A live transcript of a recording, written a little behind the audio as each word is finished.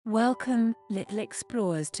Welcome, little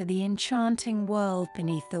explorers, to the enchanting world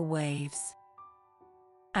beneath the waves.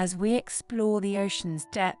 As we explore the ocean's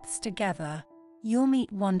depths together, you'll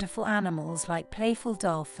meet wonderful animals like playful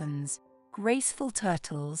dolphins, graceful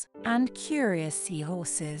turtles, and curious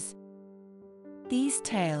seahorses. These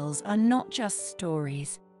tales are not just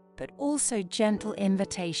stories, but also gentle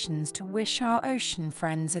invitations to wish our ocean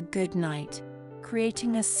friends a good night,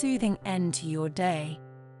 creating a soothing end to your day.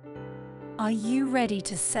 Are you ready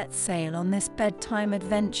to set sail on this bedtime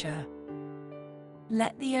adventure?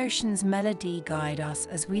 Let the ocean's melody guide us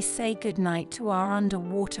as we say goodnight to our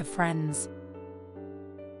underwater friends.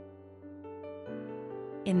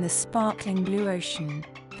 In the sparkling blue ocean,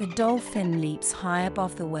 the dolphin leaps high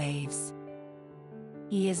above the waves.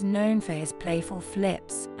 He is known for his playful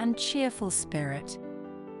flips and cheerful spirit.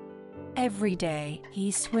 Every day, he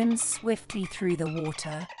swims swiftly through the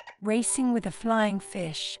water, racing with the flying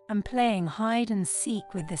fish and playing hide and seek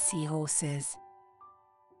with the seahorses.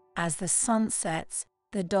 As the sun sets,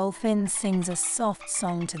 the dolphin sings a soft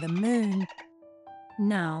song to the moon.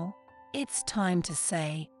 Now, it's time to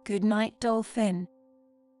say goodnight, dolphin.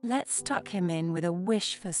 Let's tuck him in with a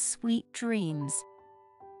wish for sweet dreams.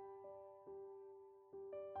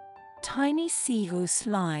 Tiny Seahorse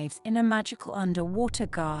lives in a magical underwater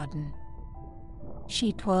garden.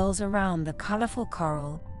 She twirls around the colorful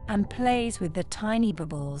coral and plays with the tiny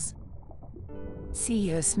bubbles.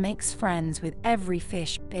 Seahorse makes friends with every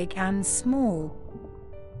fish, big and small.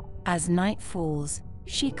 As night falls,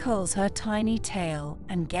 she curls her tiny tail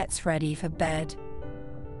and gets ready for bed.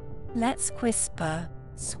 Let's whisper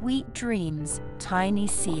sweet dreams, tiny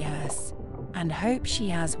Seahorse, and hope she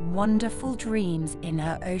has wonderful dreams in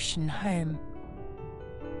her ocean home.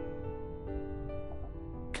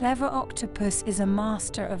 Clever Octopus is a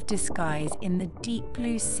master of disguise in the deep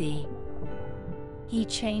blue sea. He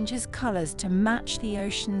changes colors to match the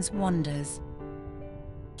ocean's wonders.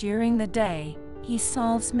 During the day, he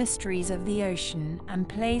solves mysteries of the ocean and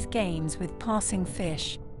plays games with passing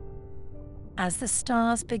fish. As the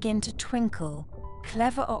stars begin to twinkle,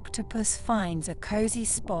 Clever Octopus finds a cozy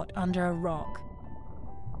spot under a rock.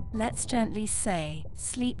 Let's gently say,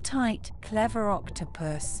 "Sleep tight, Clever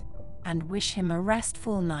Octopus," and wish him a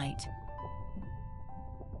restful night.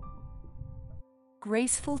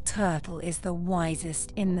 Graceful Turtle is the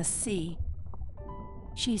wisest in the sea.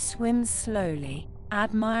 She swims slowly,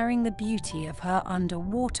 admiring the beauty of her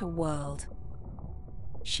underwater world.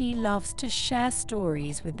 She loves to share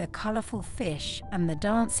stories with the colorful fish and the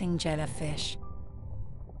dancing jellyfish.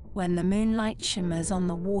 When the moonlight shimmers on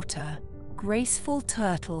the water, Graceful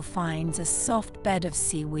Turtle finds a soft bed of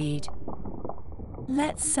seaweed.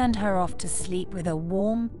 Let's send her off to sleep with a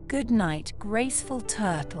warm, good night, Graceful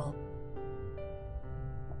Turtle.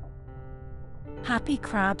 Happy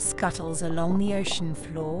Crab scuttles along the ocean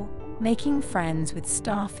floor, making friends with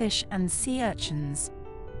starfish and sea urchins.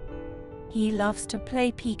 He loves to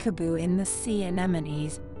play peekaboo in the sea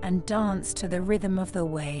anemones and dance to the rhythm of the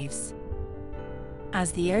waves.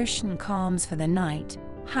 As the ocean calms for the night,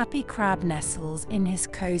 Happy Crab nestles in his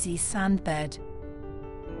cozy sand bed.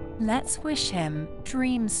 Let's wish him,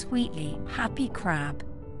 dream sweetly, Happy Crab,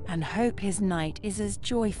 and hope his night is as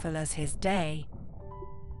joyful as his day.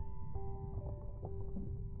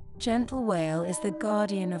 Gentle Whale is the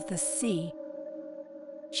guardian of the sea.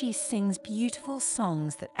 She sings beautiful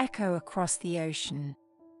songs that echo across the ocean.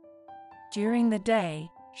 During the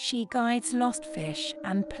day, she guides lost fish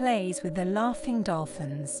and plays with the laughing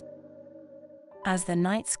dolphins. As the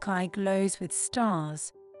night sky glows with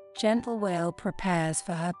stars, Gentle Whale prepares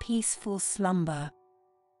for her peaceful slumber.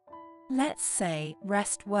 Let's say,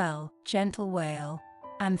 "Rest well, Gentle Whale,"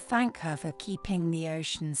 and thank her for keeping the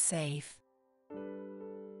ocean safe.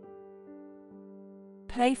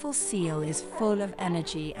 Playful Seal is full of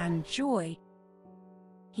energy and joy.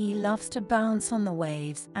 He loves to bounce on the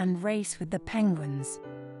waves and race with the penguins.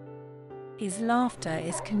 His laughter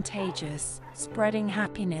is contagious, spreading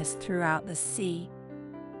happiness throughout the sea.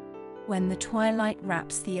 When the twilight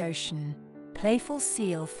wraps the ocean, Playful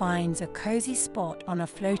Seal finds a cozy spot on a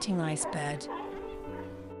floating ice bed.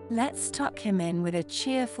 Let's tuck him in with a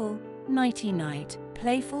cheerful, nighty-night,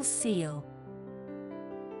 Playful Seal.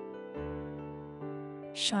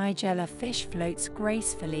 Shy Jellyfish floats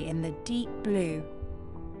gracefully in the deep blue.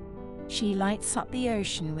 She lights up the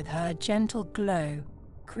ocean with her gentle glow,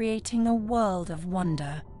 creating a world of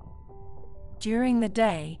wonder. During the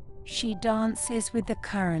day, she dances with the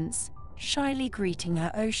currents, shyly greeting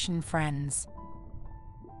her ocean friends.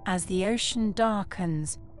 As the ocean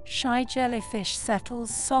darkens, Shy Jellyfish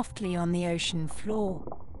settles softly on the ocean floor.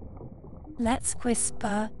 Let's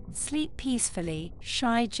whisper, "Sleep peacefully,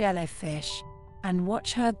 Shy Jellyfish," and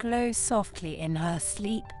watch her glow softly in her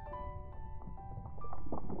sleep.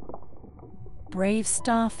 Brave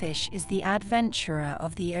Starfish is the adventurer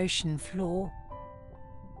of the ocean floor.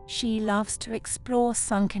 She loves to explore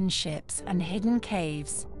sunken ships and hidden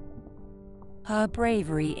caves. Her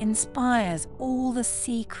bravery inspires all the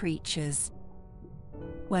sea creatures.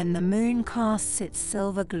 When the moon casts its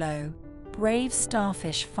silver glow, brave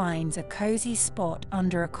Starfish finds a cozy spot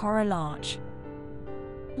under a coral arch.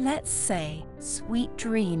 Let's say, sweet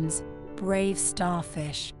dreams, brave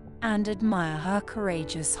Starfish, and admire her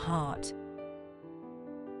courageous heart.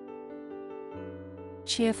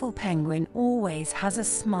 Cheerful Penguin always has a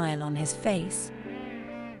smile on his face.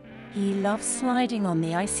 He loves sliding on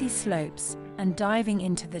the icy slopes and diving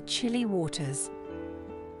into the chilly waters.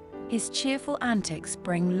 His cheerful antics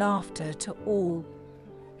bring laughter to all.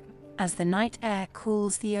 As the night air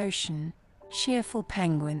cools the ocean, Cheerful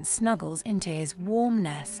Penguin snuggles into his warm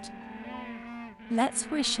nest. Let's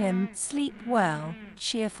wish him sleep well,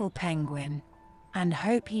 Cheerful Penguin, and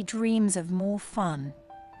hope he dreams of more fun.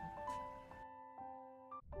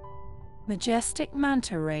 Majestic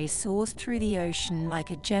Manta Ray soars through the ocean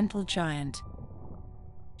like a gentle giant.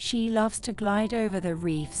 She loves to glide over the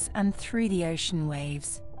reefs and through the ocean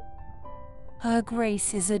waves. Her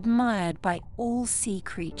grace is admired by all sea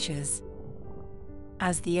creatures.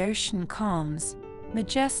 As the ocean calms,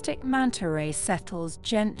 Majestic Manta Ray settles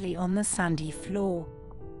gently on the sandy floor.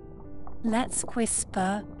 Let's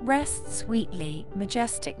whisper, rest sweetly,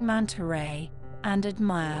 Majestic Manta Ray, and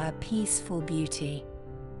admire her peaceful beauty.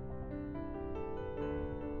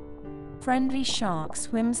 Friendly Shark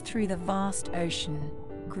swims through the vast ocean,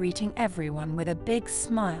 greeting everyone with a big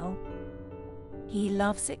smile. He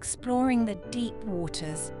loves exploring the deep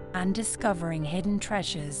waters and discovering hidden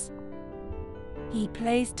treasures. He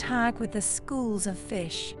plays tag with the schools of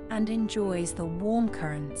fish and enjoys the warm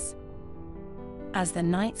currents. As the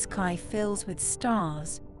night sky fills with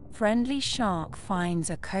stars, Friendly Shark finds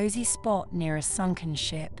a cozy spot near a sunken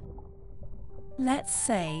ship. Let's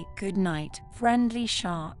say goodnight, Friendly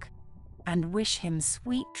Shark, and wish him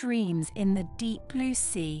sweet dreams in the deep blue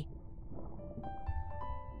sea.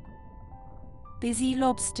 Busy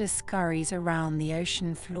Lobster scurries around the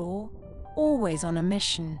ocean floor, always on a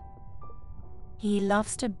mission. He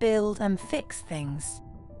loves to build and fix things,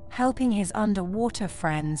 helping his underwater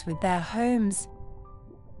friends with their homes.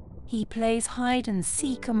 He plays hide and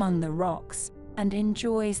seek among the rocks and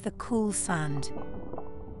enjoys the cool sand.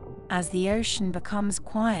 As the ocean becomes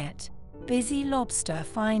quiet, Busy Lobster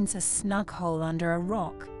finds a snug hole under a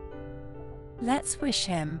rock. Let's wish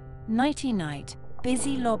him nighty-night,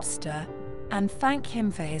 Busy Lobster, and thank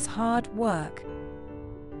him for his hard work.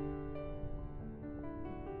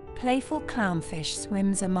 Playful Clownfish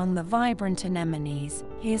swims among the vibrant anemones,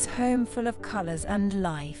 his home full of colors and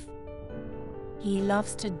life. He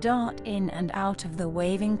loves to dart in and out of the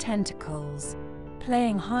waving tentacles,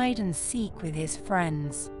 playing hide and seek with his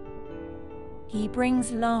friends. He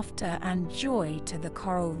brings laughter and joy to the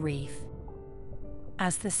coral reef.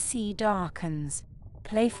 As the sea darkens,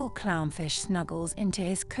 Playful Clownfish snuggles into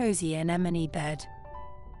his cozy anemone bed.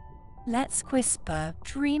 Let's whisper,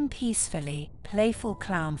 dream peacefully, Playful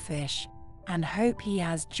Clownfish, and hope he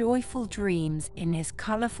has joyful dreams in his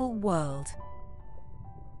colorful world.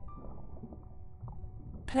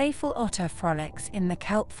 Playful Otter frolics in the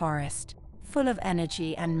kelp forest, full of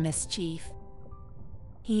energy and mischief.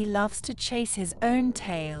 He loves to chase his own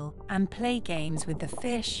tail and play games with the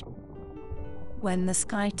fish. When the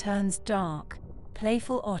sky turns dark,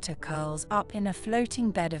 Playful Otter curls up in a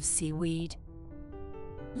floating bed of seaweed.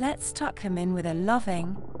 Let's tuck him in with a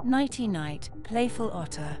loving, nighty-night, Playful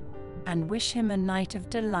Otter, and wish him a night of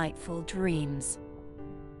delightful dreams.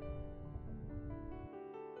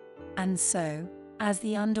 And so, as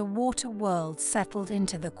the underwater world settled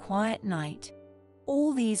into the quiet night,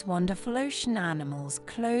 all these wonderful ocean animals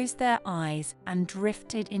closed their eyes and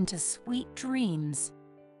drifted into sweet dreams.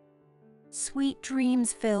 Sweet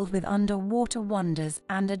dreams filled with underwater wonders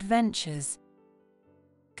and adventures.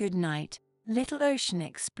 Good night, little ocean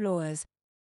explorers,